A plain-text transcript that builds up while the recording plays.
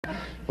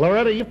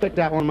Loretta, you picked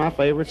out one of my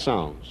favorite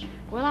songs.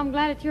 Well, I'm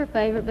glad it's your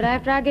favorite, but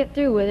after I get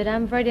through with it,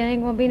 I'm afraid it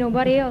ain't going to be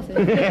nobody else's.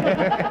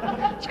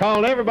 It's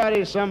called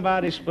Everybody's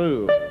Somebody's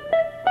Fool.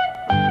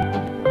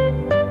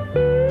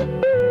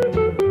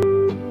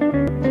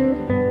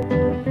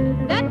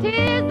 The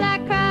tears I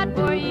cried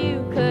for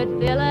you could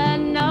fill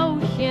an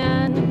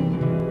ocean,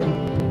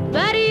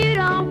 but you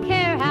don't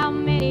care how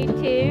many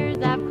tears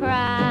I've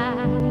cried.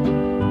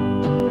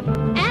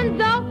 And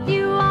though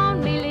you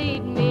only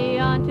lead me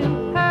on to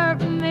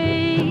hurt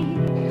me,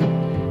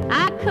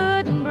 I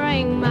couldn't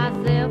bring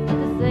myself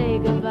to say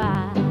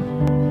goodbye.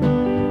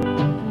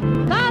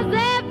 'Cause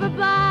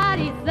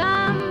everybody's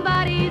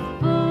somebody's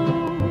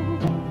fool.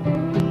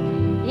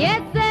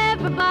 Yes,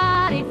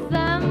 everybody's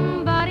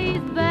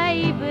somebody's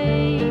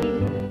baby.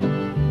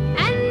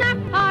 And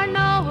there are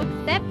no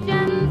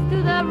exceptions to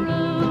the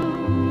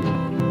rule.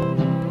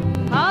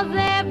 'Cause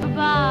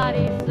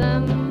everybody's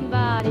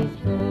somebody's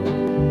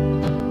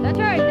fool. That's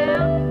right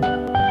now.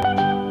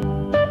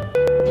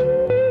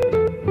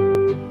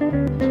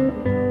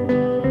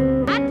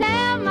 I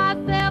tell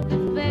myself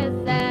it's best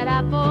that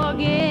I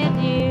forget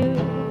you.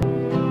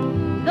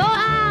 Though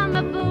I'm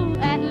a fool,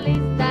 at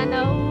least I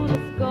know the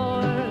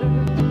score.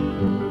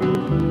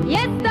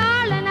 Yes,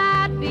 darling,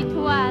 I'd be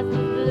twice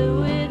as blue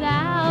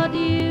without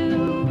you.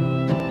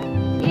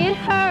 It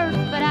hurts,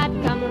 but I'd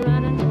come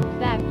running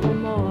back for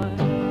more.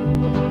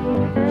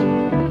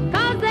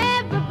 'Cause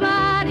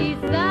everybody's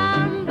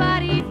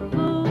somebody's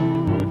fool.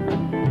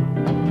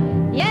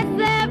 Yes,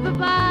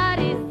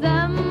 everybody's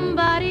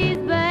somebody's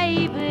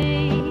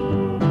baby.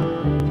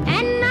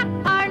 And there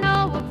are no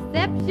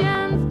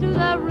exceptions to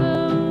the rule.